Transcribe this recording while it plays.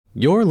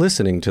You're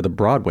listening to the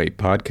Broadway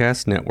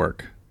Podcast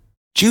Network.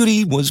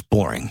 Judy was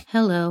boring.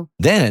 Hello.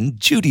 Then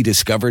Judy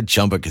discovered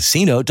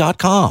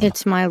ChumbaCasino.com.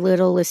 It's my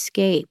little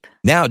escape.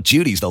 Now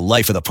Judy's the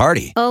life of the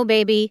party. Oh,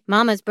 baby,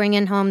 mama's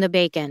bringing home the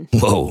bacon.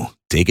 Whoa,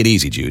 take it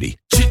easy, Judy.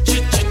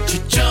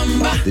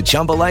 The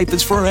Chumba life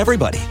is for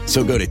everybody.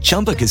 So go to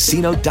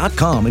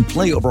ChumbaCasino.com and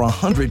play over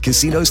 100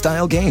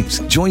 casino-style games.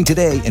 Join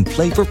today and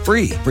play for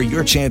free for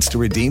your chance to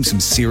redeem some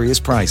serious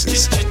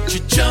prizes.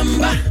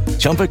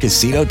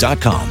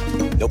 ChumbaCasino.com.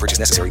 No purchase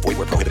necessary. Void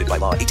where prohibited by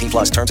law. 18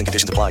 plus terms and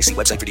conditions apply. See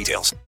website for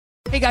details.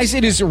 Hey guys,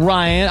 it is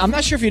Ryan. I'm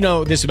not sure if you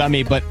know this about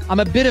me, but I'm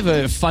a bit of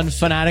a fun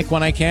fanatic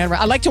when I can.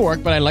 I like to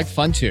work, but I like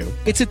fun too.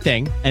 It's a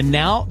thing. And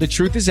now the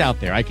truth is out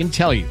there. I can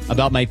tell you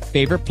about my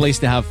favorite place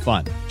to have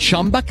fun.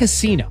 Chumba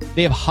Casino.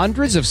 They have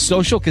hundreds of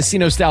social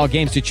casino style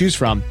games to choose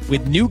from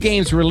with new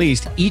games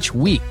released each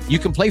week. You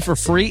can play for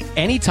free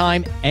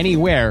anytime,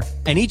 anywhere.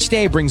 And each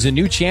day brings a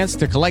new chance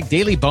to collect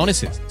daily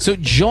bonuses. So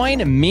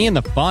join me in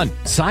the fun.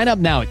 Sign up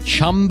now at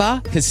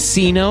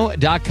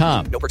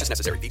ChumbaCasino.com. No purchase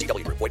necessary.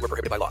 VGW. Void where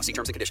prohibited by law. See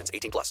terms and conditions.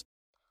 18 plus.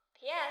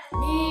 P.S.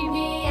 Meet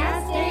me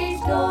at stage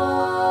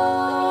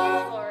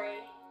door.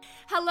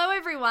 Hello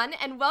everyone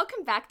and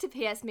welcome back to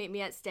PS Meet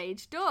Me at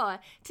Stage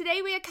Door.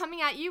 Today we are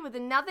coming at you with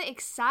another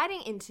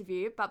exciting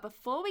interview, but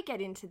before we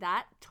get into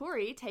that,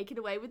 Tori, take it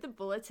away with the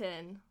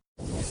bulletin.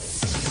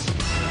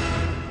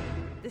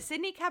 The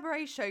Sydney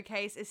Cabaret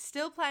Showcase is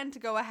still planned to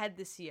go ahead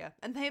this year,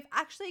 and they have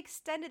actually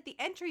extended the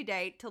entry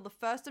date till the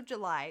 1st of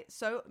July,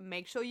 so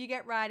make sure you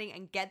get writing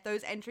and get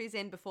those entries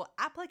in before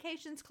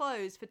applications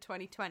close for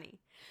 2020.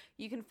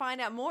 You can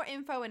find out more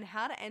info and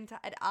how to enter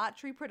at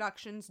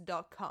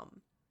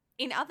archeryproductions.com.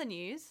 In other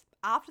news,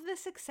 after the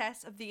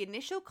success of the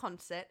initial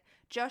concert,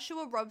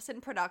 Joshua Robson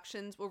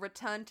Productions will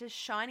return to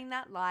shining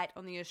that light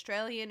on the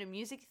Australian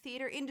music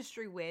theatre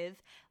industry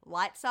with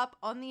Lights Up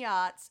on the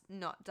Arts,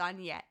 Not Done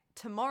Yet,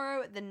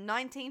 tomorrow the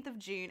 19th of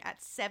June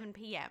at 7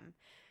 p.m.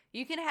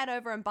 You can head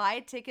over and buy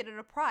a ticket at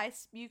a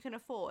price you can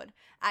afford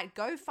at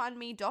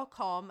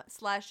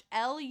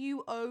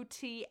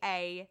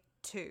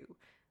gofundme.com/LUOTA2.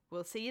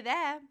 We'll see you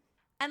there.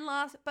 And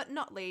last but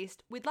not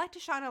least, we'd like to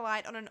shine a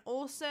light on an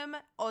awesome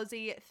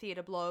Aussie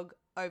theatre blog,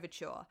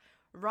 Overture,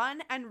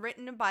 run and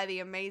written by the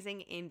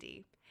amazing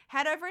Indy.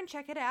 Head over and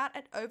check it out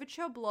at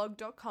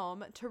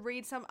overtureblog.com to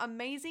read some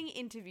amazing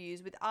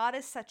interviews with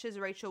artists such as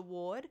Rachel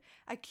Ward,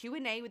 a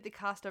Q&A with the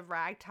cast of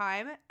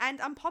Ragtime, and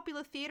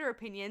unpopular theatre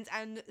opinions,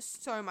 and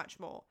so much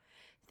more.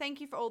 Thank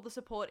you for all the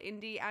support,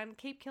 Indy, and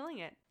keep killing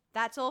it.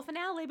 That's all for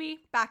now, Libby.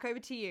 Back over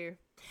to you.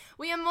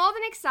 We are more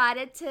than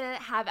excited to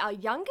have our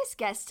youngest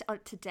guest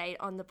to date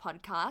on the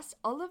podcast,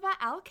 Oliver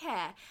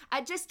Alkhair.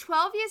 At just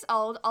 12 years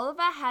old,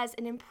 Oliver has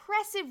an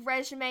impressive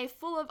resume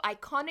full of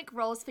iconic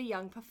roles for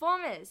young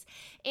performers.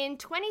 In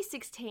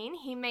 2016,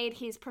 he made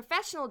his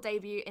professional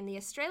debut in the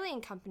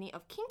Australian company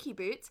of Kinky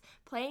Boots,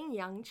 playing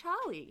young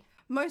Charlie.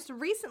 Most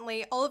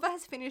recently, Oliver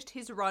has finished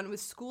his run with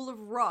School of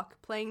Rock,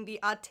 playing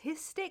the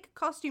artistic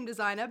costume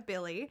designer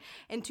Billy.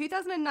 In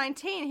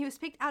 2019, he was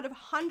picked out of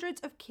hundreds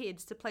of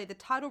kids to play the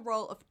title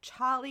role of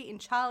Charlie in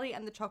Charlie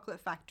and the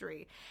Chocolate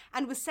Factory,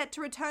 and was set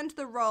to return to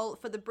the role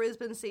for the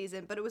Brisbane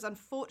season, but it was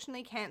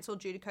unfortunately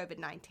cancelled due to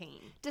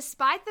COVID-19.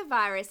 Despite the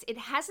virus, it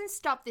hasn't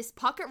stopped this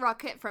pocket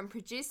rocket from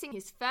producing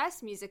his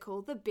first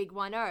musical, The Big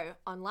 1-0,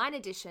 online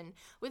edition,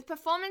 with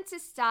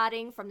performances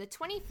starting from the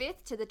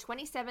 25th to the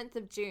 27th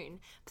of June.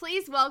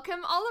 Please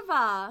welcome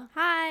Oliver.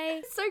 Hi.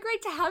 It's so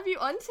great to have you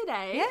on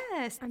today.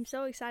 Yes. I'm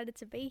so excited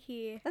to be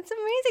here. That's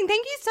amazing.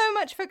 Thank you so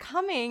much for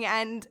coming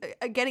and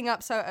getting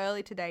up so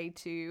early today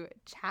to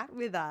chat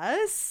with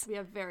us. We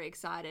are very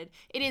excited.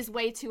 It is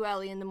way too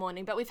early in the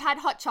morning, but we've had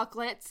hot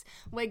chocolates.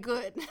 We're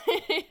good.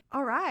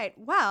 All right.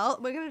 Well,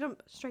 we're going to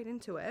jump straight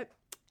into it.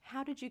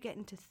 How did you get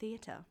into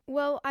theatre?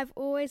 Well, I've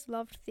always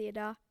loved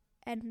theatre,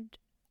 and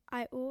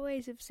I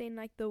always have seen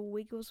like The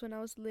Wiggles when I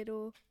was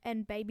little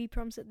and Baby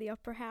Proms at the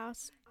Opera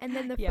House. And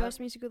then the first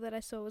musical that I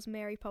saw was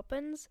Mary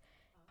Poppins.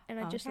 And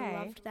I just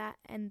loved that.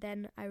 And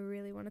then I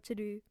really wanted to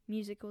do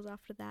musicals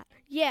after that.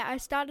 Yeah, I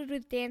started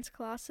with dance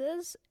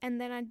classes and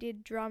then I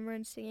did drama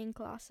and singing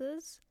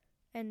classes.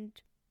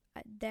 And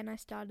then I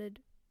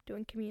started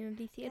doing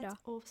community theatre.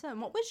 That's awesome.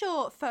 What was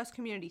your first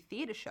community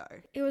theatre show?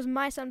 It was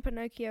My Son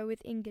Pinocchio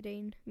with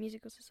Engadine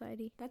Musical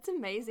Society. That's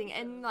amazing.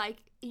 And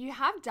like, you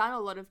have done a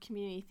lot of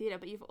community theatre,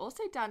 but you've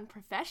also done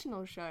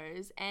professional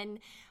shows.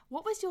 And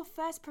what was your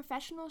first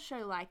professional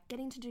show like,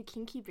 getting to do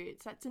Kinky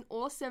Boots? That's an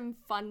awesome,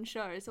 fun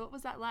show. So what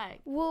was that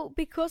like? Well,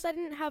 because I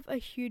didn't have a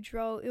huge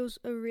role, it was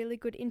a really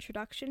good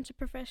introduction to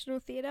professional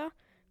theatre,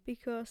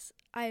 because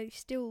I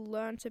still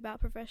learnt about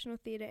professional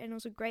theatre and it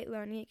was a great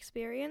learning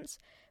experience,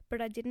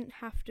 but I didn't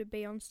have to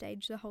be on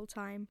stage the whole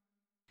time.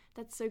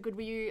 That's so good.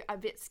 Were you a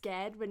bit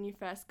scared when you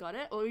first got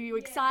it? Or were you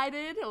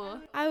excited?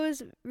 Or I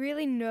was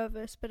really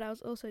nervous, but I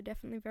was also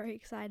definitely very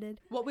excited.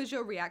 What was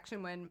your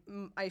reaction when,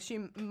 I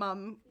assume,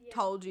 Mum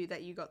told you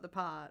that you got the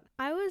part?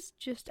 I was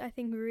just, I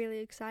think, really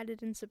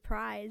excited and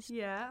surprised.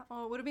 Yeah?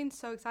 Oh, it would have been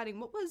so exciting.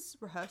 What was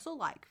rehearsal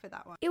like for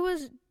that one? It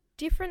was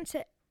different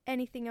to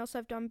anything else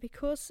I've done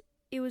because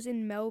it was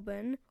in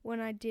Melbourne when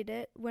I did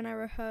it. When I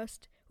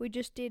rehearsed, we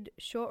just did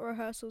short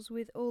rehearsals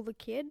with all the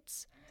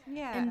kids.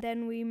 Yeah. And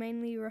then we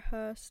mainly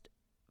rehearsed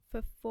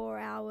for 4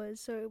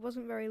 hours, so it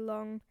wasn't very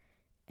long.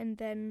 And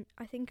then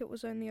I think it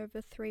was only over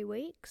 3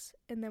 weeks,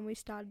 and then we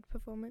started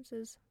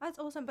performances. That's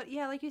awesome. But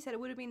yeah, like you said, it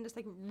would have been just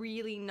like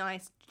really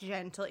nice,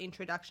 gentle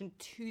introduction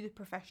to the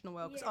professional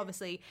world. Because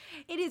obviously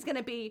it is going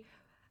to be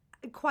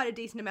quite a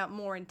decent amount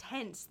more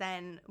intense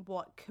than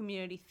what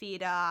community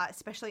theatre,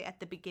 especially at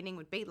the beginning,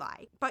 would be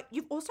like. But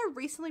you've also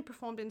recently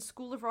performed in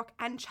School of Rock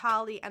and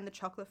Charlie and the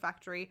Chocolate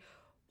Factory.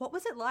 What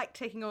was it like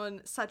taking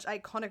on such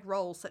iconic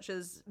roles such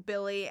as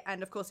Billy?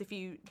 And of course, if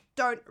you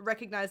don't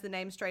recognize the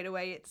name straight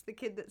away, it's the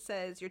kid that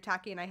says, "You're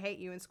tacky and I hate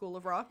you" in School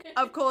of Rock.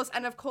 Of course,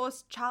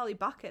 Charlie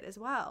Bucket as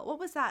well. What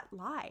was that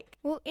like?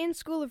 Well, in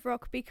School of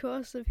Rock,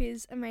 because of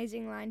his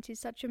amazing lines, he's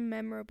such a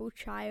memorable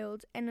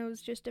child, and it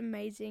was just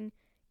amazing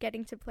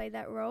getting to play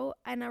that role.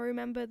 And I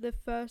remember the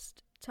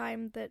first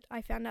time that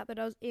I found out that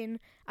I was in,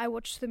 I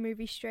watched the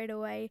movie straight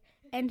away,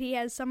 and he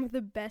has some of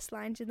the best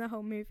lines in the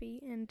whole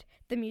movie and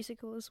the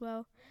musical as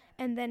well.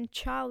 And then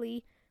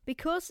Charlie,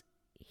 because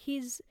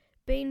he's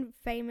been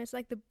famous,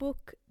 like the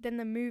book, then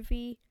the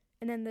movie,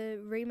 and then the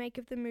remake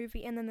of the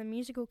movie, and then the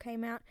musical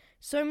came out,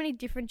 so many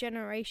different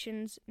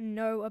generations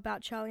know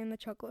about Charlie and the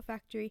Chocolate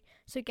Factory.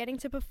 So getting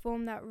to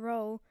perform that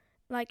role,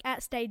 like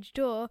at stage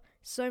door,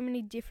 so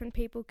many different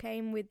people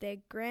came with their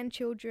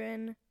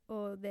grandchildren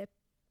or their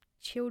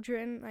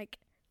children, like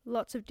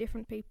lots of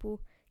different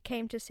people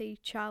came to see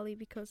Charlie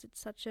because it's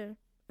such an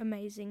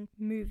amazing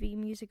movie,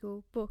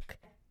 musical, book.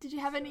 Did you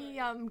have any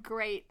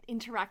great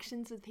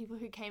interactions with people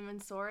who came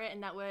and saw it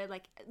and that were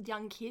like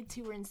young kids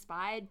who were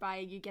inspired by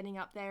you getting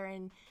up there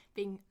and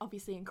being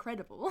obviously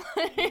incredible?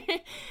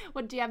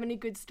 Do you have any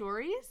good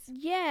stories?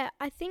 Yeah,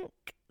 I think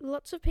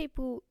lots of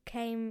people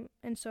came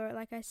and saw it,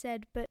 like I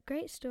said, but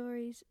great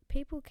stories.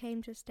 People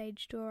came to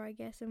stage door, I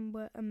guess, and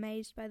were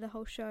amazed by the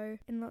whole show.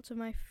 And lots of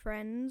my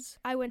friends,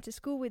 I went to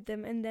school with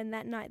them, and then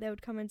that night they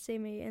would come and see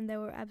me, and they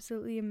were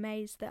absolutely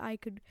amazed that I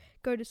could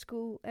go to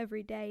school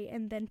every day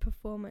and then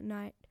perform at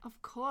night. Of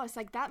course,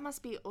 like that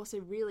must be also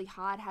really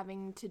hard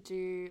having to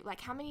do,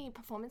 like how many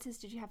performances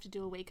did you have to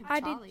do a week of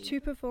Charlie? I did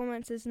 2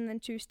 performances and then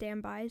 2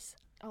 standbys.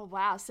 Oh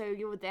wow, so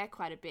you were there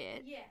quite a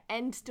bit. Yeah.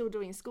 And still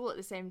doing school at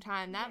the same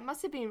time. That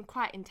must have been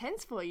quite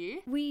intense for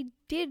you. We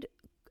did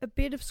a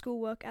bit of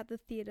schoolwork at the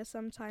theatre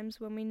sometimes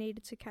when we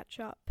needed to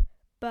catch up,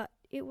 but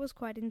it was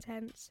quite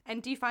intense.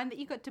 And do you find that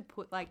you got to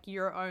put like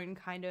your own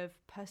kind of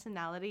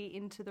personality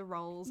into the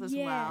roles as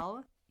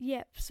well?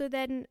 Yep, so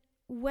then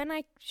when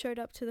I showed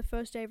up to the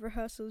first day of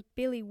rehearsals,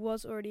 Billy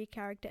was already a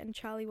character and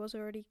Charlie was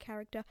already a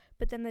character,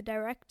 but then the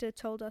director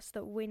told us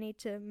that we need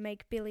to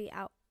make Billy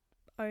our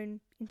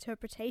own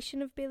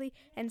interpretation of Billy,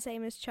 and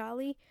same as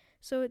Charlie.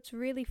 So it's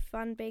really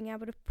fun being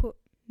able to put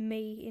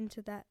me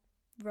into that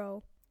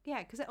role.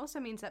 Yeah, because it also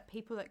means that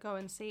people that go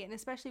and see it, and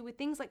especially with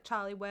things like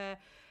Charlie, where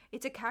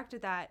it's a character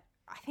that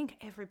I think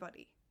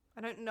everybody,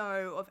 I don't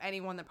know of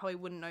anyone that probably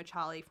wouldn't know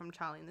Charlie from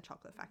Charlie and the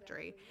Chocolate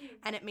Factory.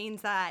 And it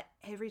means that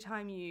every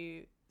time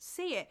you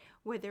see it,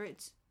 whether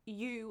it's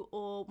you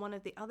or one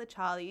of the other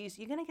Charlies,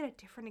 you're going to get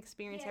a different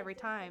experience every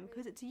time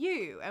because it's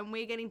you, and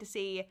we're getting to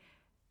see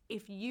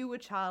if you were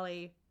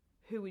Charlie,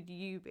 who would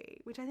you be?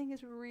 Which I think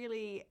is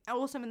really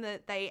awesome, and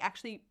that they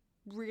actually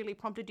really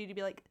prompted you to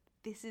be like,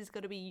 this is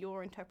going to be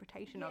your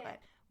interpretation of it.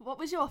 What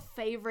was your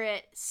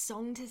favourite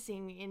song to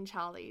sing in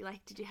Charlie?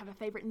 Like, did you have a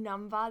favourite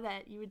number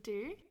that you would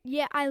do?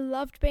 Yeah, I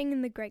loved being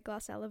in the Great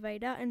Glass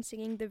Elevator and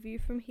singing The View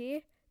from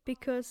Here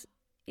because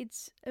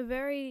it's a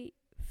very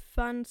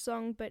fun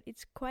song, but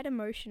it's quite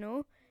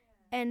emotional.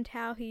 And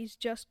how he's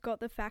just got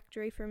the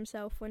factory for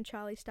himself when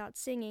Charlie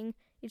starts singing,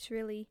 it's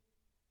really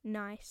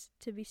nice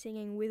to be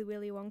singing with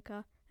Willy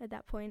Wonka at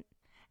that point.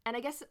 And I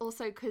guess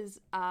also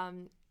because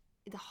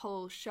the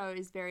whole show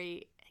is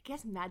very, I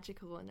guess,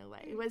 magical in a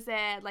way. Was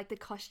there, like, the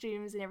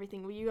costumes and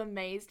everything, were you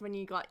amazed when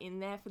you got in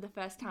there for the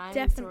first time?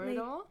 Definitely. And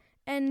saw it all?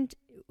 And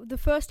the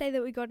first day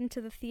that we got into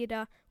the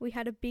theatre, we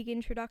had a big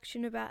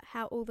introduction about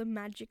how all the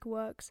magic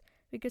works,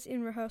 because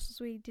in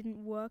rehearsals we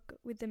didn't work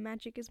with the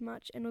magic as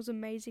much, and it was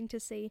amazing to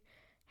see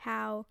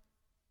how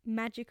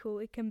magical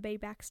it can be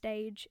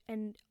backstage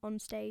and on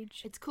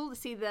stage. It's cool to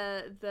see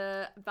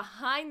the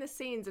behind the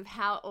scenes of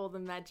how all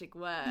the magic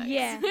works.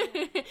 Yeah.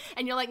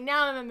 And you're like,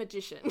 now I'm a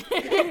magician.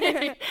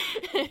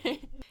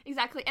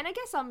 Exactly. And I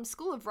guess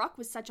School of Rock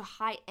was such a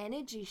high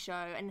energy show,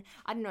 and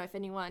I don't know if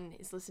anyone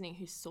is listening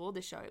who saw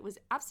the show. It was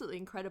absolutely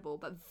incredible,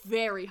 but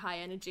very high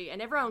energy,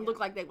 and everyone looked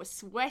like they were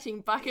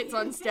sweating buckets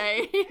on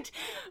stage.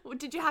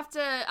 Did you have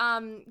to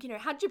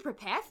how did you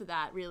prepare for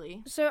that,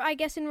 really? So I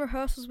guess in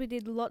rehearsals we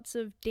did lots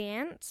of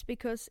dance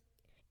because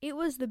it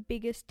was the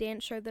biggest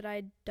dance show that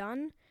I'd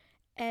done.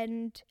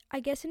 And I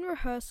guess in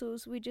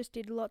rehearsals we just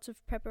did lots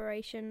of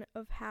preparation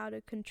of how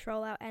to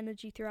control our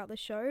energy throughout the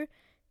show.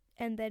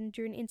 And then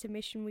during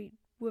intermission we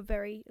were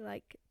very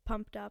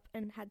pumped up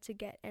and had to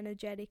get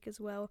energetic as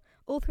well.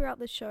 All throughout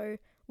the show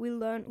we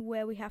learned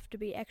where we have to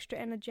be extra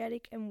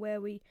energetic and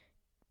where we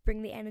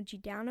bring the energy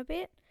down a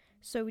bit.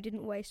 so we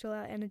didn't waste all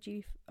our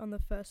energy on the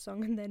first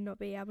song and then not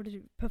be able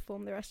to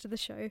perform the rest of the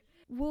show.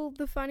 Well,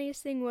 the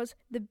funniest thing was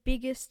the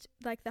biggest,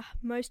 like the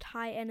most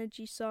high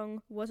energy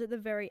song was at the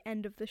very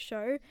end of the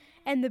show,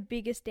 and the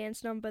biggest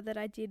dance number that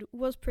I did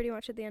was pretty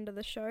much at the end of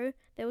the show.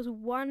 There was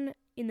one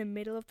in the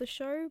middle of the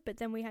show, but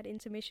then we had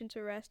intermission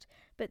to rest,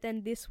 but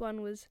then this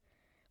one was,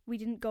 we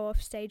didn't go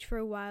off stage for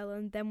a while,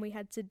 and then we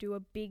had to do a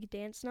big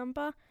dance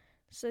number,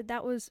 so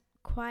that was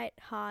quite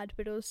hard,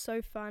 but it was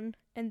so fun.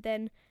 And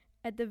then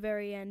at the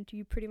very end,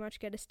 you pretty much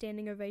get a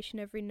standing ovation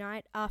every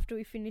night after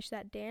we finish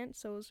that dance,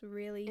 so it was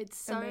really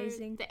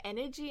amazing. The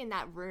energy in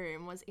that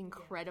room was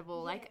incredible.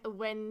 Yeah. Like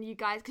when you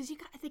guys, because you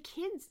got the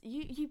kids,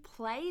 you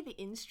play the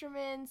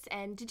instruments,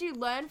 and did you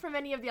learn from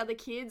any of the other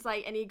kids,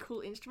 like any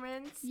cool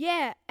instruments?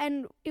 Yeah,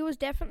 and it was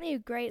definitely a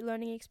great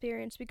learning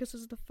experience because it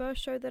was the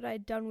first show that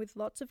I'd done with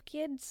lots of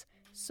kids,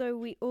 so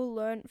we all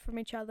learned from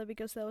each other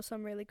because there were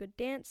some really good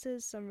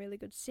dancers, some really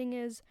good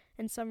singers,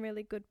 and some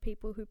really good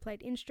people who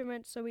played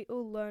instruments, so we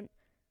all learned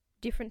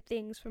different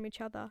things from each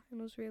other,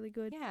 and it was really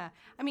good. Yeah.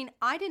 I mean,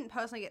 I didn't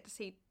personally get to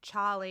see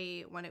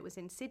Charlie when it was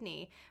in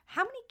Sydney.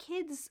 How many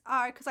kids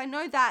are, because I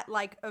know that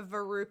like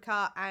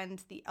Veruca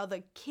and the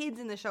other kids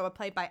in the show are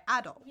played by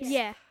adults.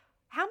 Yeah.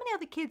 How many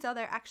other kids are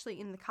there actually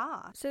in the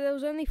cast? So there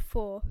was only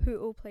 4 who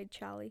all played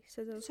Charlie.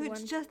 So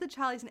it's just the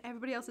Charlies and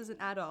everybody else is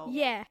an adult?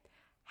 Yeah.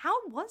 How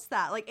was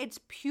that? Like, it's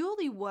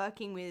purely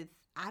working with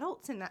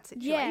adults in that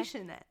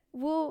situation then.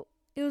 Well,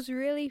 it was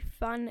really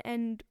fun,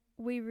 and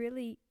we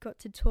really got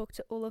to talk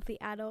to all of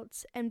the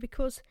adults, and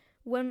because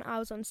when I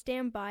was on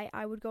standby,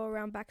 I would go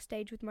around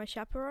backstage with my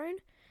chaperone.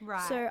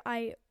 Right. So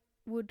I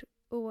would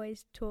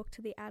always talk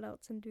to the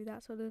adults and do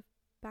that sort of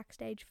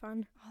backstage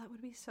fun. Oh, that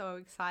would be so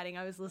exciting.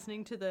 I was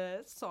listening to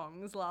the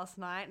songs last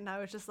night and I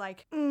was just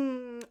like,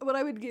 what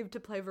I would give to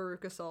play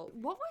Veruca Salt.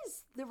 What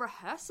was the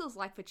rehearsals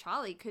like for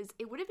Charlie? Because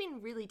it would have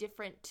been really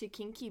different to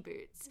Kinky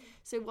Boots.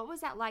 So what was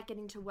that like,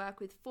 getting to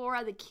work with 4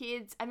 other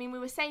kids? I mean, we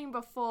were saying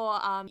before,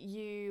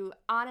 you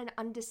aren't an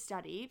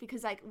understudy,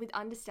 because like with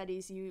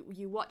understudies,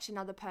 you watch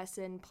another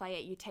person play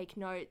it, you take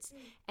notes,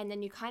 and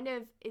then you kind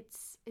of,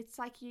 it's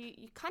like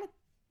you kind of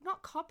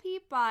not copy,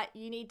 but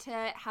you need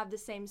to have the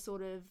same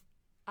sort of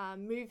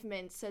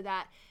movement so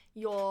that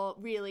you're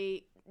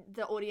really,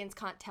 the audience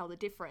can't tell the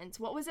difference.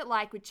 What was it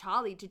like with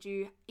Charlie? Did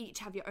you each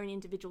have your own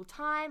individual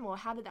time, or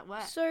how did that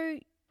work? So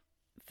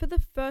for the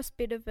first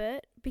bit of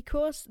it,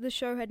 because the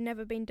show had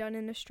never been done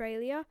in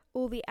Australia,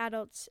 all the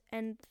adults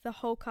and the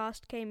whole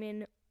cast came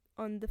in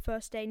on the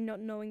first day not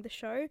knowing the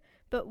show,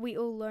 but we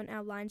all learnt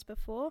our lines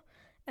before.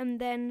 And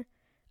then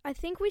I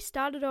think we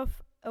started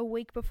off a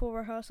week before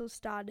rehearsals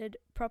started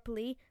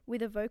properly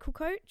with a vocal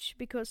coach,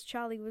 because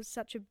Charlie was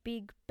such a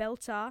big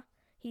belter.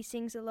 He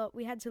sings a lot.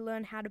 We had to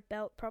learn how to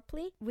belt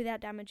properly without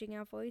damaging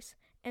our voice.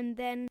 And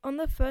then on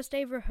the first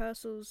day of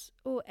rehearsals,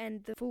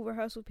 and the full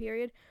rehearsal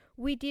period,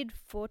 we did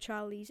 4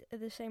 Charlies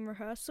at the same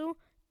rehearsal,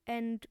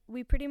 and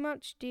we pretty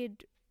much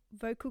did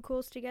vocal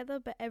calls together,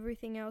 but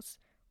everything else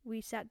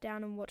we sat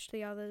down and watched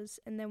the others,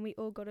 and then we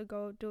all got a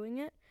go at doing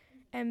it.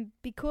 And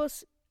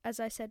because, as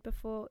I said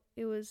before,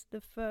 it was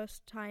the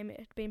first time it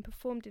had been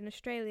performed in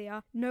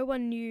Australia, no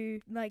one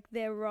knew like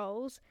their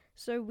roles,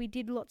 so we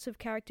did lots of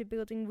character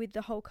building with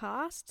the whole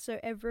cast, so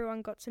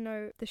everyone got to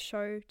know the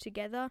show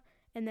together.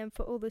 And then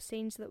for all the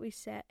scenes that we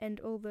set and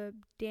all the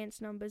dance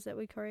numbers that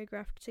we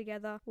choreographed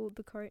together,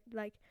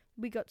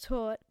 we got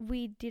taught,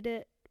 we did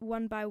it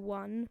one by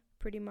one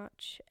pretty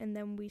much, and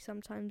then we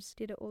sometimes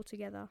did it all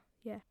together.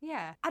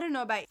 Yeah. I don't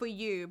know about for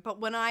you, but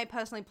when I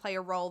personally play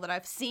a role that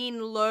I've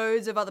seen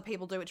loads of other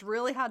people do, it's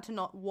really hard to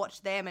not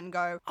watch them and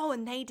go, oh,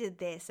 and they did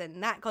this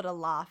and that got a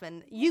laugh,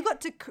 and you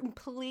got to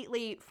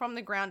completely from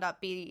the ground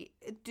up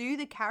do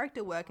the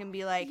character work and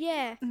be like,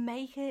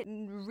 make it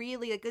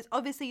really, because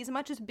obviously as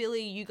much as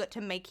Billy, you got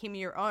to make him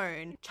your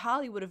own,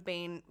 Charlie would have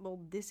been, well,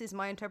 this is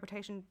my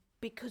interpretation,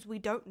 because we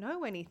don't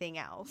know anything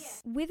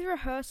else. With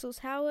rehearsals,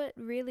 how it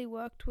really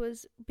worked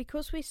was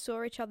because we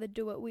saw each other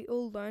do it, we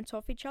all learnt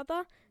off each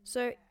other.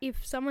 So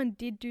if someone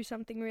did do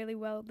something really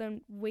well,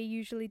 then we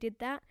usually did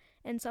that.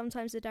 And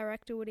sometimes the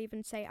director would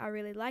even say, I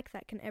really like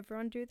that, can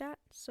everyone do that?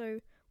 So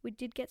we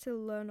did get to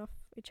learn off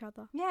each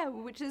other. Yeah,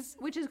 which is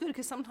good,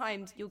 because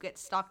sometimes you'll get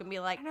stuck and be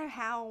like, I don't know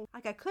how,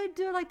 like I could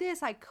do it like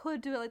this, I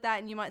could do it like that,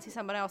 and you might see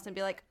someone else and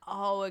be like,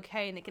 oh,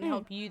 okay, and it can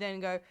help you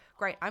then go,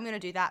 great, I'm going to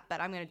do that, but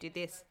I'm going to do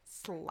this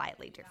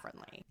slightly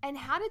differently. And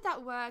how did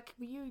that work?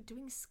 Were you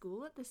doing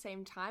school at the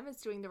same time as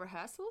doing the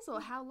rehearsals,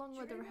 or how long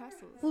were the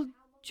rehearsals? Well,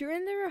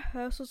 during the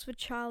rehearsals for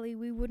Charlie,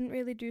 we wouldn't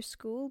really do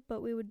school,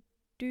 but we would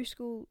do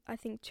school, I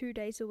think, 2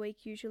 days a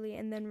week usually,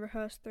 and then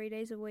rehearse 3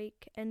 days a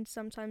week, and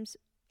sometimes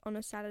on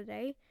a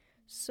Saturday.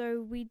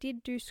 So we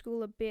did do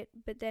school a bit,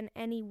 but then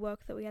any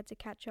work that we had to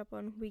catch up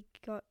on, we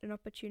got an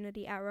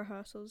opportunity at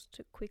rehearsals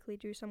to quickly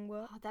do some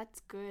work. Oh,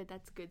 that's good.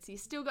 So you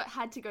still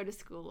had to go to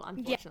school,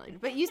 unfortunately. Yeah.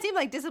 But you seem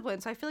like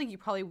disciplined, so I feel like you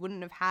probably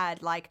wouldn't have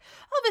had, like,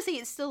 obviously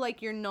it's still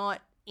like you're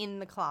not in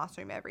the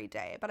classroom every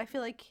day, but I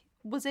feel like,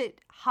 was it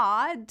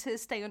hard to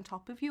stay on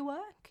top of your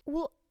work?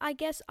 Well, I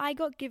guess I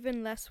got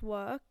given less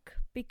work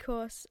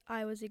because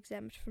I was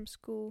exempt from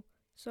school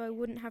so I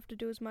wouldn't have to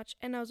do as much.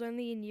 And I was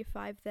only in year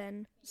 5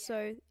 then,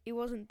 so it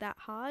wasn't that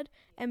hard.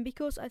 And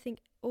because I think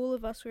all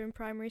of us were in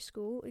primary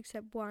school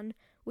except one,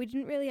 we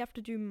didn't really have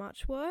to do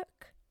much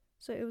work.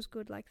 So it was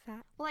good like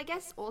that. Well, I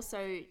guess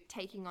also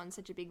taking on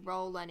such a big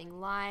role, learning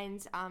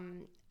lines,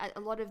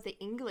 a lot of the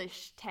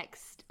English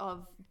text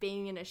of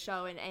being in a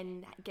show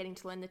and getting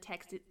to learn the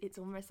text, it's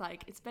almost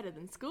like it's better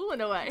than school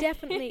in a way.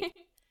 Definitely.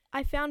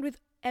 I found with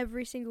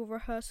every single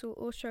rehearsal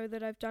or show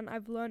that I've done,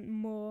 I've learned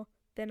more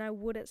than I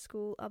would at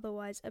school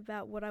otherwise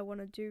about what I want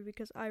to do,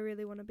 because I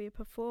really want to be a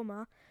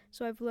performer.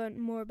 So I've learned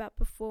more about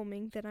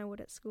performing than I would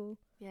at school.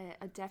 Yeah,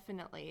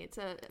 definitely. It's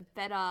a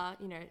better,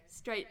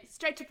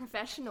 straight to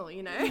professional,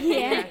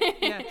 Yeah.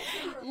 Yeah.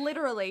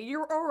 Literally,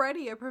 you're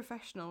already a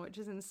professional, which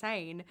is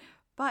insane.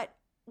 But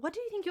what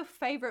do you think your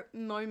favourite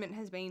moment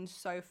has been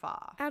so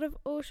far? Out of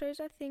all shows,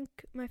 I think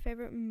my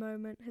favourite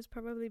moment has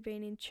probably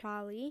been in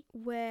Charlie,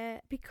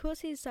 where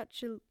because he's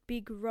such a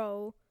big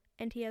role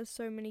and he has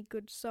so many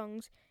good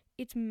songs,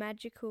 it's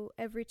magical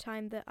every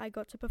time that I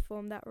got to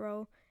perform that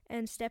role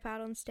and step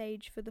out on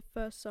stage for the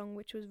first song,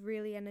 which was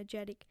really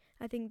energetic.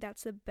 I think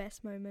that's the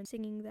best moment,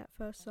 singing that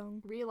first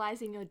song.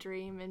 Realising your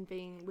dream and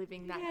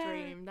living that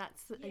dream,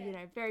 that's,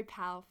 very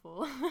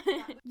powerful.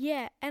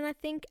 Yeah, and I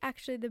think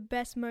actually the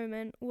best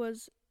moment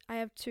was, I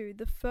have two.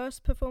 The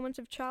first performance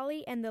of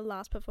Charlie and the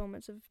last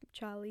performance of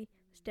Charlie.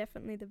 It's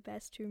definitely the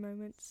best 2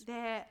 moments.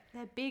 They're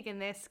big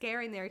and they're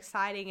scary and they're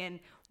exciting, and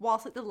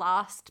whilst like the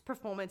last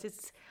performance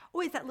it's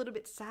always that little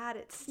bit sad,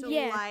 it's still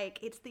like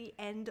it's the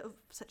end of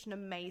such an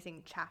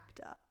amazing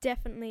chapter.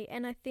 Definitely,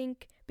 and I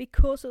think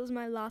because it was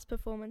my last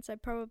performance, I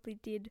probably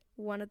did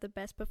one of the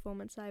best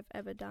performances I've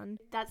ever done.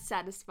 That's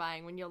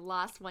satisfying when your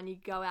last one, you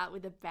go out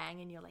with a bang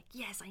and you're like,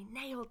 yes, I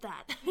nailed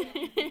that.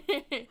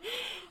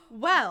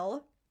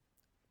 Well,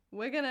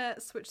 we're gonna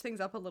switch things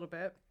up a little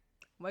bit.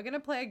 We're gonna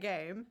play a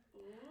game.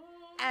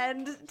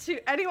 And to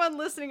anyone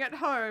listening at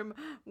home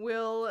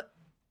will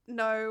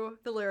know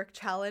the lyric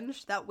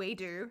challenge that we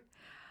do.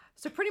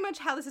 So pretty much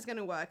how this is going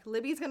to work,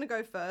 Libby's going to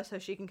go first so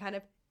she can kind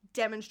of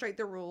demonstrate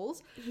the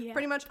rules. Yeah.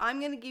 Pretty much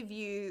I'm going to give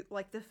you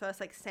like the first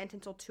like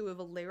sentence or two of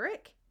a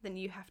lyric, then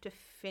you have to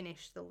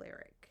finish the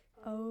lyric.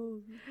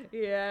 Oh.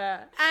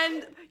 Yeah.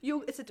 And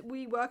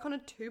we work on a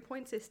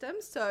 2-point system,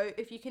 so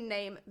if you can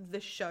name the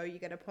show, you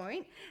get a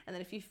point, and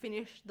then if you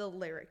finish the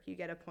lyric, you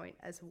get a point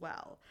as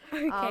well.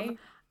 Okay.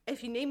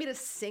 If you need me to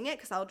sing it,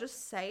 because I'll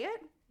just say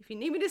it. If you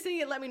need me to sing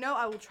it, let me know.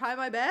 I will try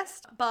my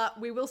best.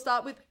 But we will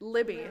start with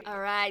Libby.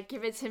 All right,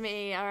 give it to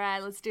me. All right,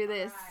 let's do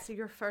this. So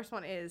your first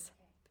one is,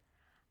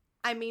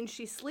 I mean,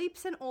 she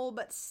sleeps and all,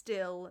 but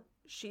still,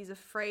 she's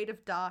afraid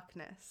of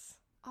darkness.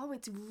 Oh,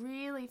 it's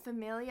really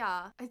familiar.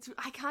 I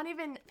can't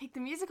even pick the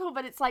musical,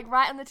 but it's like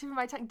right on the tip of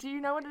my tongue. Do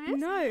you know what it is?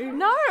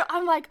 No,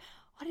 I'm like,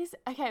 what is it?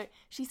 Okay,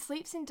 she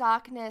sleeps in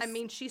darkness. I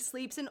mean, she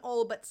sleeps in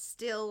all, but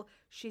still,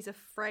 she's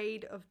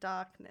afraid of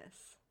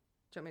darkness.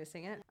 Do you want me to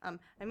sing it? I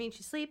mean,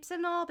 she sleeps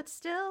and all, but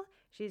still,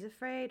 she's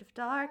afraid of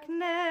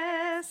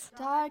darkness.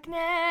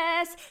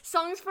 Darkness.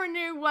 Songs for a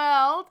New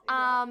World.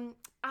 I'm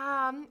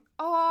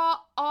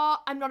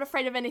not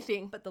afraid of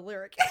anything. But the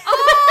lyric.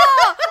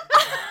 Oh!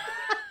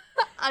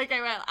 Okay,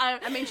 well,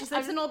 I mean, she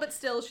sleeps in all, but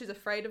still, she's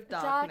afraid of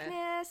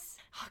darkness.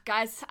 Oh,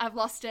 guys, I've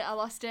lost it.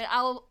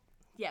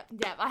 Yeah,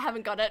 I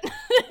haven't got it.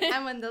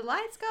 And when the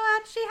lights go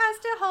out, she has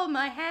to hold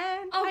my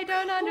hand. I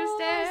don't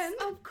understand.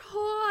 Of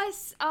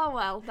course. Oh,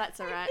 well, that's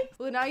all right.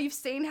 Well, now you've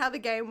seen how the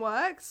game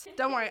works.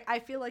 Don't worry, I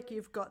feel like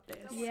you've got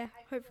this. Yeah,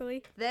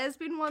 hopefully. There's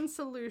been one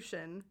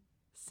solution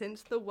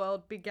since the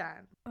world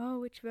began. Oh,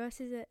 which verse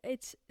is it?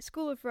 It's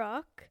School of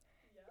Rock.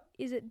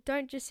 Is it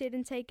don't just sit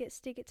and take it,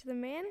 stick it to the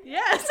man?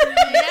 Yes! Yes!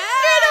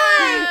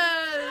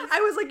 I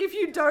was like, if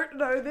you don't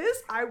know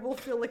this, I will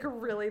feel like a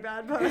really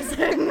bad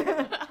person.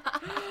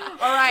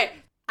 All right.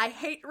 I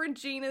hate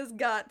Regina's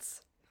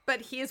guts,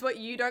 but here's what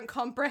you don't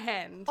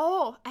comprehend.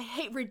 Oh, I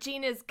hate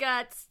Regina's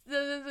guts.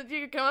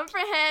 You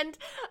comprehend.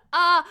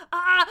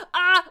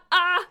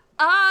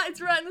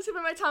 It's right on the tip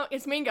of my tongue.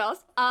 It's Mean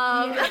Girls.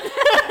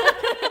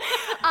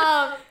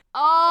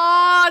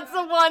 It's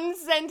the one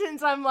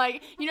sentence I'm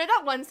like, you know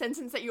that one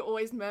sentence that you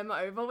always murmur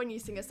over when you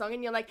sing a song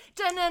and you're like,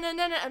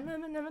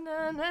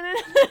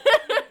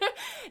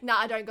 nah,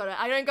 I don't got it.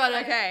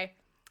 Okay.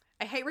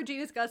 I hate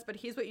Regina's guts, but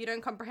here's what you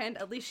don't comprehend.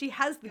 At least she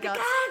has the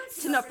guts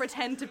to not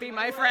pretend to be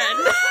my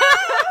friend.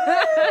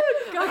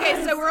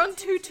 Okay, so we're on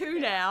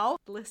 2-2 now.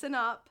 Listen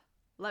up.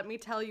 Let me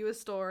tell you a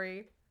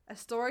story. A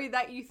story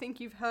that you think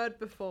you've heard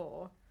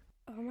before.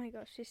 Oh my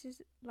gosh, this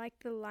is like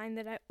the line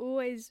that I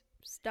always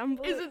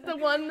stumble. Is it the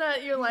one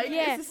that you're like,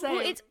 yeah, it's the same?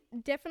 well, it's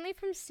definitely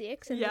from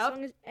 6, and the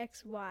song is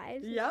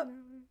ex-wives. Yep.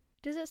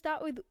 Does it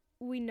start with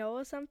we know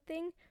or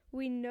something?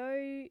 We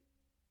know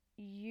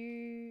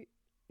you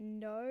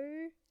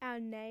know our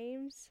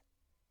names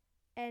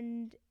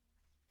and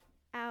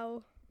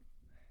our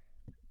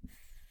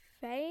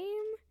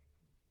fame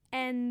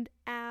and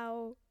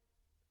our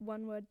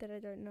one word that I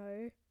don't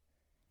know.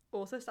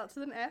 Also starts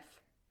with an F.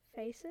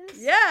 Faces?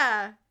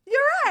 Yeah,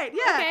 you're right.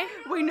 Yeah. Okay.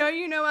 We know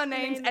you know our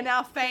names and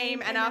our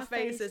fame and our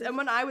faces. faces. And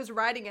when I was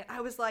writing it,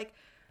 I was like,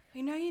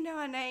 you know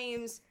our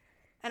names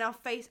and our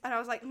face. And I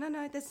was like,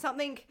 no, there's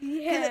something.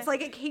 Yeah. And it's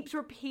like it keeps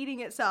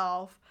repeating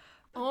itself.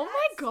 Oh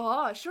my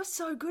gosh, you're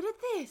so good at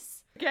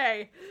this.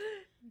 Okay.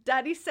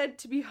 Daddy said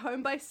to be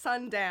home by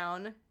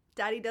sundown.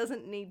 Daddy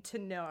doesn't need to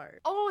know.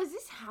 Oh, is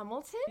this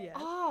Hamilton? Yeah.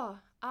 Oh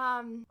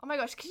my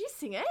gosh, could you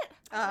sing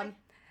it?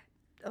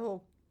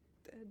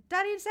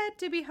 Daddy said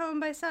to be home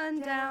by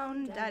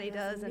sundown. Daddy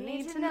doesn't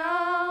need to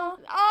know.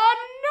 Oh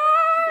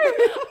no!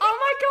 Oh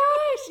my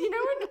gosh! You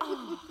know when?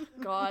 Oh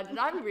God,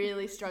 I'm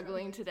really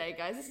struggling today,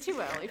 guys. It's too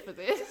early for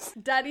this.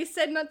 Daddy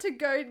said not to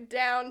go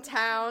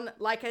downtown.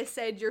 Like I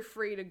said, you're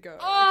free to go.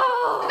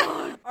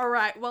 Oh! All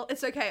right. Well,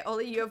 it's okay,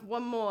 Ollie. You have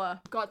one more.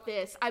 Got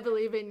this. I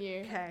believe in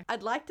you. Okay.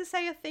 I'd like to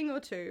say a thing or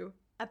two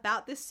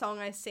about this song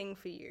I sing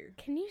for you.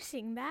 Can you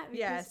sing that?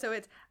 Yeah. Because So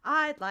it's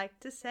I'd like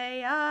to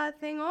say a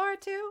thing or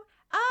two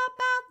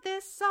about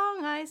this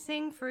song I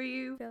sing for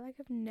you. I feel like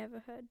I've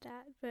never heard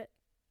that, but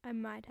I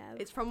might have.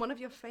 It's from one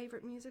of your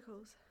favorite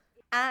musicals.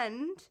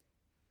 And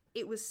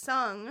it was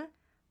sung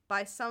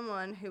by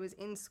someone who was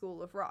in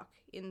School of Rock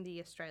in the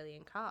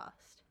Australian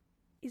cast.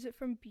 Is it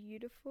from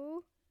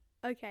Beautiful?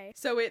 Okay.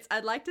 So it's,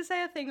 I'd like to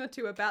say a thing or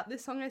two about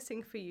this song I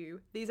sing for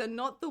you. These are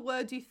not the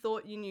words you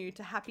thought you knew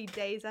to happy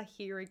days are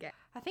here again.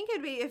 I think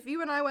it'd be, if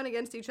you and I went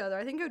against each other,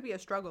 I think it would be a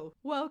struggle.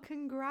 Well,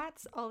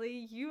 congrats,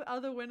 Ollie. You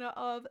are the winner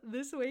of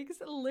this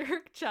week's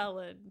lyric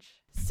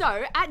challenge.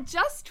 So, at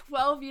just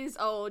 12 years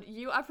old,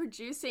 you are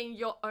producing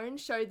your own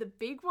show, the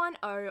Big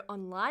 1-0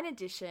 Online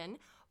Edition.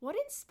 What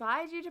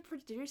inspired you to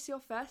produce your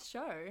first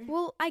show?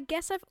 Well, I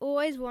guess I've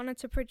always wanted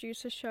to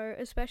produce a show,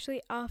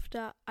 especially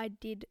after I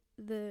did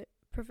the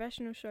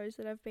professional shows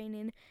that I've been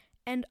in.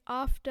 And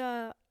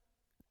after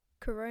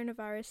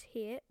coronavirus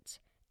hit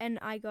and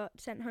I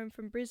got sent home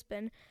from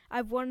Brisbane,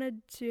 I've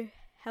wanted to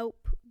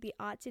help the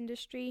arts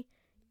industry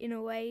in a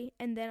way.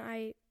 And then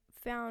I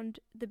found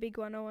the Big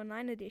 1-0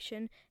 Online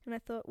Edition and I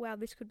thought, wow,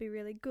 this could be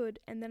really good.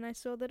 And then I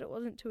saw that it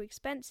wasn't too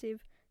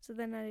expensive. So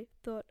then I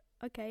thought,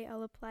 okay,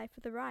 I'll apply for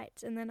the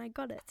rights, and then I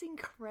got it. That's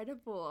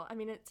incredible. I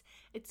mean,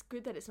 it's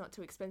good that it's not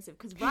too expensive,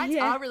 because rights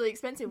Yeah. are really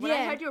expensive. When I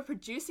Yeah. heard you were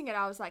producing it,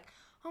 I was like,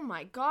 oh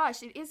my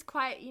gosh, it is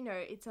quite,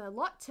 it's a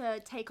lot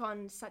to take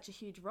on such a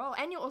huge role,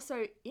 and you're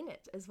also in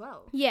it as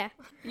well. Yeah,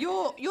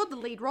 You're the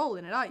lead role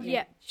in it, aren't you?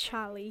 yeah,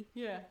 Charlie.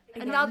 Yeah.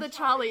 Another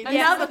Charlie.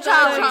 Yeah. Another Another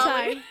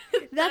Charlie.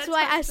 That's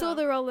why I saw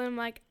the role and I'm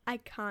like, I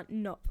can't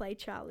not play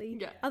Charlie.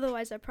 Yeah.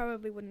 Otherwise, I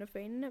probably wouldn't have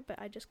been in it, but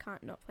I just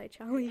can't not play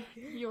Charlie.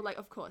 You're like,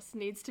 of course,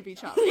 needs to be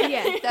Charlie.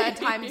 Yeah. Third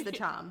time's the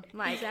charm.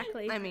 Like,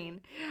 Exactly. I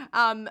mean,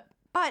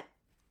 but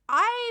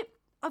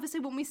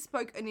obviously when we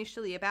spoke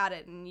initially about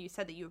it and you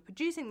said that you were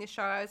producing this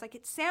show, I was like,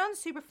 it sounds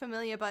super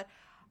familiar, but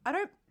I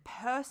don't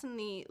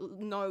personally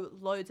know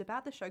loads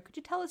about the show. Could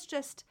you tell us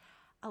just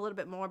a little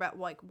bit more about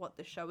like what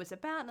the show is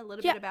about and a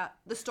little bit about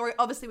the story,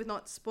 obviously with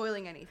not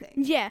spoiling anything?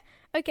 Yeah.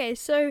 Okay,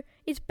 so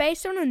it's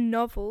based on a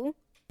novel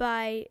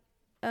by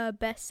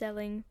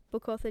best-selling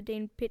book author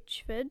Dean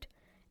Pitchford,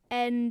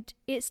 and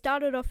it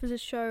started off as a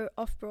show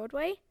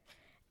off-Broadway,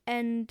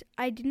 and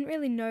I didn't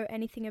really know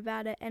anything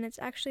about it, and it's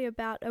actually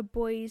about a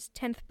boy's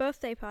 10th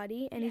birthday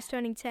party, and he's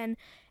turning 10,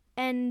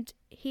 and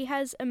he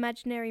has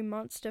imaginary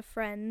monster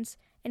friends,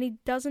 and he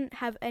doesn't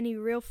have any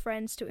real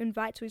friends to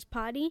invite to his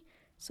party,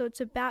 so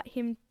it's about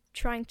him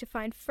trying to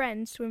find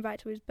friends to invite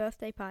to his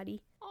birthday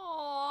party.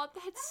 Oh,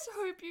 that's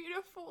so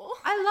beautiful.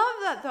 I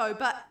love that though,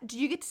 but do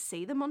you get to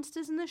see the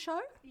monsters in the show?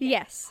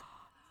 Yes.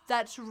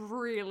 That's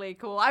really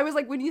cool. I was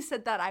like, when you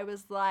said that, I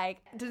was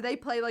like, do they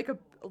play like a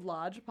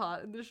large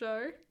part in the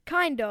show?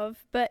 Kind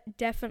of, but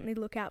definitely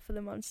look out for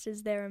the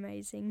monsters. They're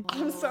amazing.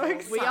 I'm so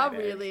excited. We are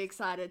really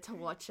excited to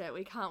watch it.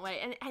 We can't wait.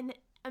 And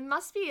it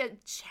must be a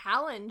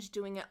challenge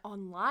doing it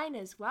online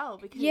as well,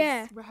 because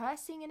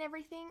rehearsing and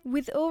everything.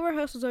 With all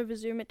rehearsals over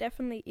Zoom, it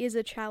definitely is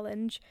a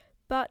challenge.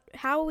 But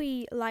how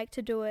we like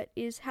to do it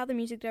is how the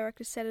music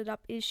director set it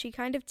up is she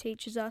kind of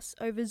teaches us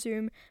over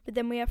Zoom, but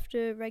then we have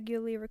to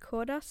regularly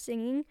record us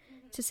singing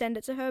to send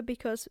it to her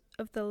because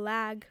of the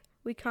lag.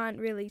 We can't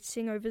really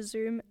sing over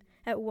Zoom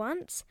at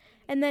once.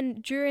 And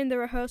then during the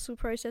rehearsal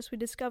process, we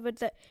discovered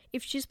that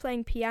if she's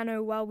playing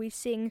piano while we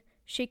sing,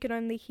 she can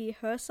only hear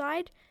her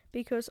side,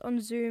 because on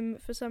Zoom,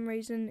 for some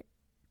reason,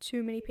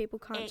 too many people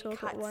can't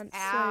talk at once.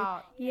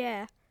 Out. So,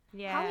 yeah.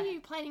 Yeah. How are you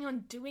planning on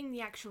doing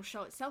the actual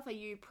show itself? Are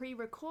you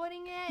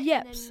pre-recording it?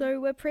 Yep, and then... so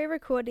we're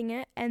pre-recording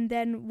it, and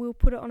then we'll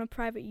put it on a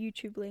private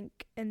YouTube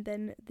link, and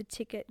then the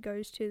ticket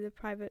goes to the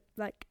private,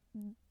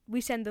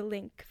 we send the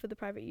link for the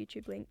private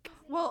YouTube link.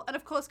 Well, and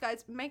of course,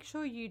 guys, make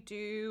sure you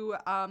do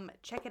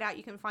check it out.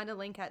 You can find a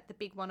link at the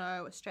Big 10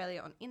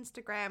 Australia on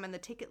Instagram, and the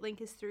ticket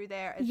link is through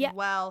there as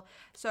well.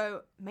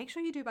 So make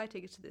sure you do buy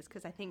tickets to this,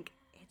 because I think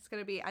it's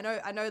going to be, I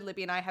know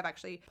Libby and I have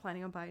actually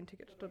planning on buying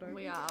tickets.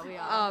 We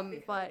are.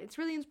 But it's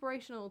really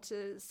inspirational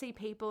to see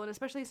people, and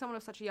especially someone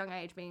of such a young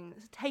age,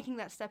 taking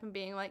that step and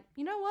being like,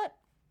 you know what?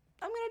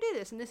 I'm going to do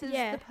this, and this is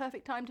the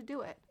perfect time to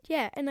do it.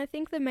 Yeah, and I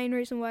think the main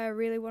reason why I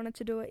really wanted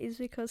to do it is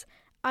because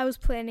I was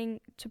planning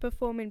to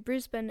perform in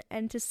Brisbane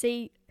and to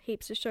see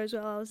heaps of shows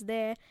while I was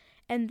there,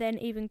 and then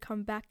even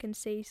come back and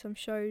see some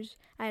shows.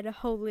 I had a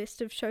whole list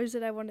of shows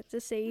that I wanted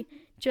to see,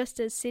 just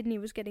as Sydney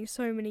was getting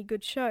so many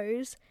good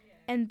shows,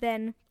 and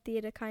then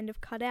theatre kind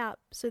of cut out.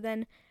 So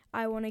then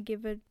I want to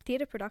give a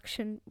theatre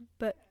production,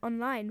 but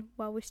online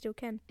while we still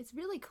can. It's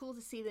really cool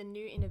to see the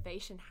new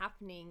innovation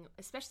happening,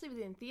 especially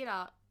within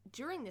theatre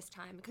during this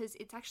time, because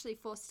it's actually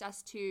forced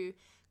us to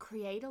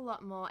create a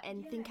lot more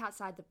and think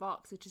outside the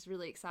box, which is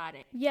really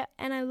exciting. Yeah,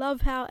 and I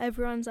love how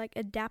everyone's like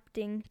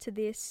adapting to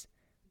this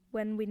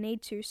when we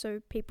need to,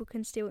 so people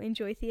can still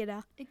enjoy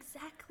theatre.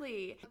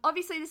 Exactly.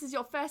 Obviously, this is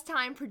your first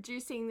time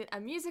producing a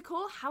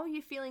musical. How are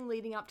you feeling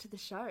leading up to the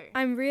show?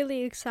 I'm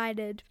really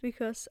excited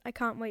because I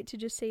can't wait to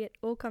just see it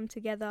all come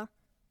together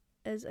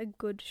as a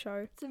good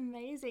show. It's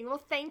amazing. Well,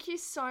 thank you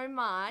so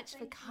much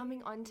for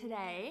coming on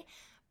today.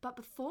 But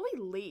before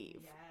we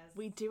leave,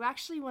 we do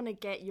actually want to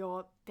get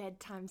your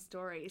bedtime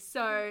stories.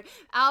 So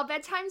our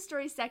bedtime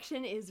story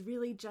section is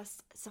really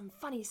just some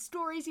funny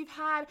stories you've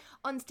had,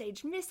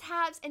 on-stage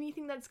mishaps,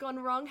 anything that's gone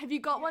wrong. Have you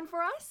got one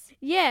for us?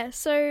 Yeah,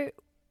 so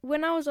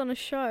when I was on a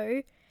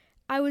show,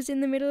 I was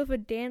in the middle of a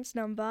dance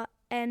number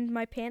and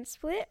my pants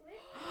split.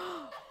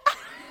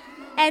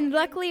 And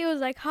luckily it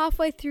was like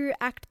halfway through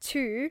Act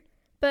 2,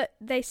 but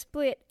they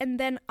split, and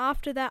then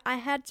after that I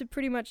had to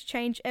pretty much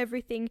change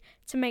everything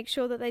to make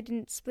sure that they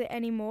didn't split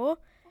anymore,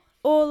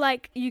 or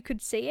like you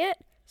could see it.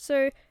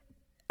 So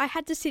I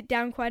had to sit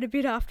down quite a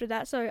bit after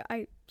that, so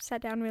I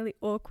sat down really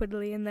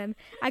awkwardly and then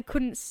I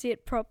couldn't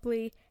sit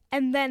properly,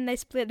 and then they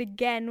split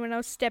again when I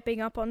was stepping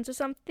up onto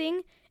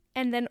something,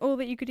 and then all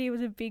that you could hear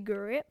was a big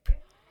rip.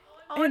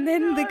 And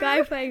then the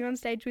guy playing on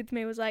stage with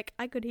me was like,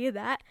 I could hear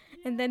that.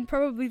 And then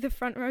probably the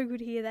front row could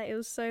hear that. It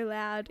was so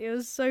loud. It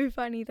was so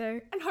funny though.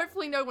 And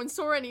hopefully no one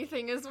saw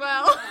anything as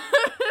well.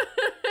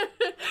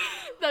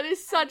 That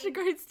is such a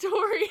great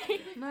story.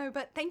 No,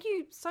 but thank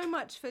you so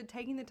much for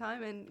taking the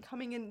time and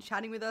coming and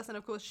chatting with us, and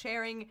of course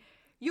sharing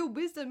your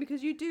wisdom,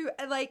 because you do,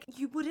 like,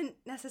 you wouldn't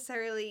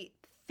necessarily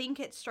think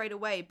it straight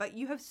away, but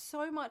you have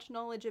so much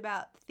knowledge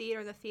about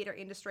theatre and the theatre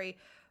industry,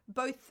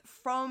 both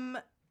from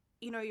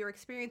your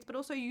experience, but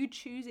also you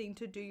choosing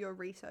to do your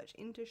research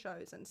into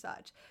shows and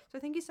such. So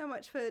thank you so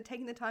much for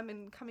taking the time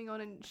and coming on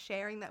and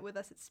sharing that with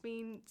us. It's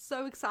been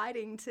so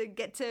exciting to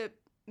get to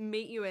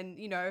meet you and,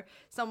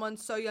 someone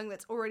so young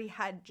that's already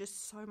had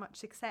just so much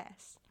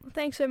success. Well,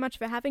 thanks so much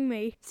for having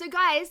me. So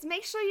guys,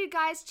 make sure you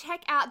guys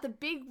check out the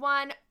big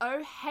one,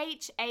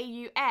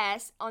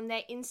 OHAUS, on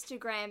their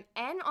Instagram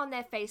and on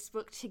their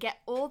Facebook to get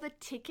all the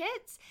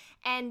tickets,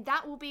 and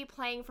that will be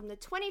playing from the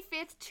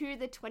 25th to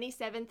the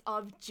 27th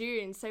of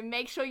June, so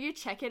make sure you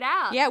check it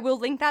out. Yeah, we'll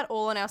link that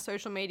all on our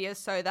social media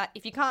so that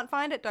if you can't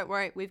find it, don't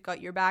worry, we've got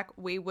your back.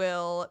 We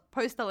will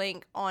post the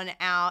link on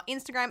our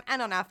Instagram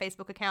and on our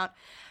Facebook account.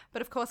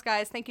 But of course,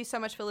 guys, thank you so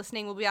much for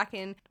listening. We'll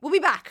be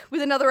back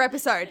with another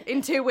episode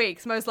in 2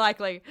 weeks, most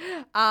likely.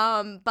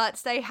 But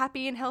stay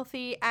happy and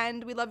healthy,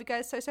 and we love you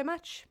guys so, so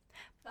much.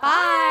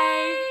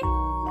 Bye.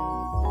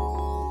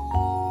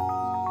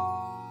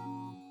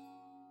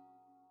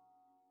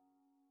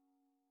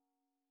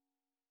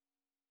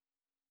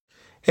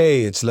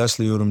 Hey, it's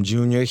Leslie Odom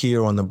Jr.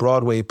 here on the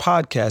Broadway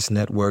Podcast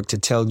Network to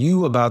tell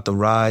you about the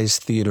Rise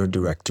Theater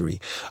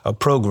Directory, a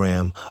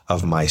program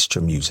of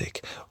Maestro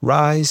Music.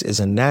 Rise is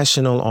a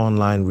national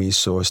online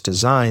resource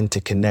designed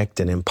to connect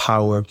and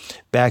empower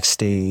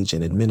backstage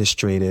and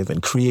administrative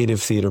and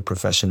creative theater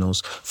professionals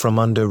from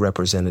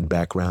underrepresented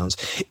backgrounds.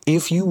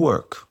 If you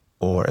work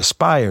or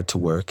aspire to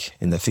work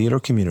in the theater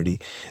community,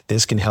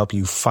 this can help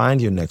you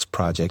find your next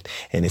project.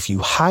 And if you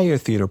hire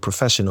theater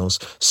professionals,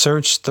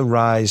 search the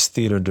Rise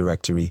Theater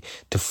Directory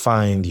to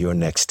find your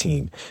next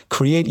team.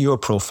 Create your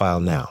profile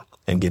now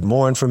and get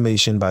more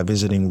information by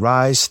visiting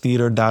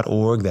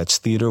risetheater.org. That's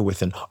theater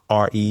with an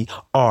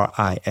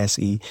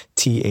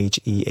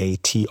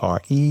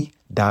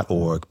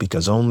RERISETHEATRE.org,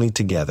 because only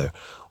together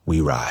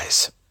we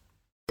rise.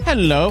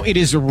 Hello, it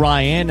is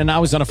Ryan, and I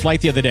was on a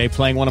flight the other day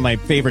playing one of my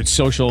favorite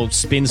social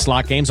spin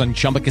slot games on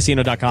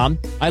ChumbaCasino.com.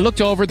 I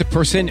looked over at the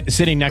person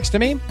sitting next to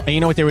me, and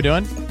you know what they were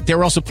doing? They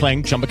were also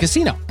playing Chumba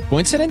Casino.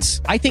 Coincidence?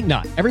 I think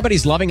not.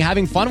 Everybody's loving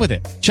having fun with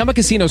it. Chumba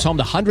Casino is home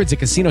to hundreds of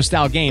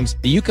casino-style games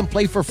that you can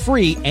play for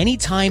free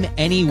anytime,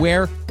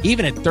 anywhere,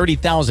 even at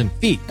 30,000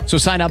 feet. So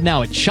sign up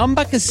now at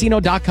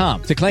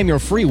ChumbaCasino.com to claim your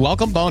free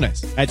welcome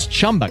bonus. That's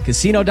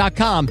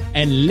ChumbaCasino.com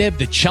and live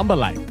the Chumba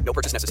life. No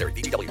purchase necessary.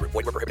 VGW. Void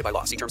where prohibited by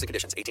law. See terms and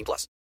conditions. 18+.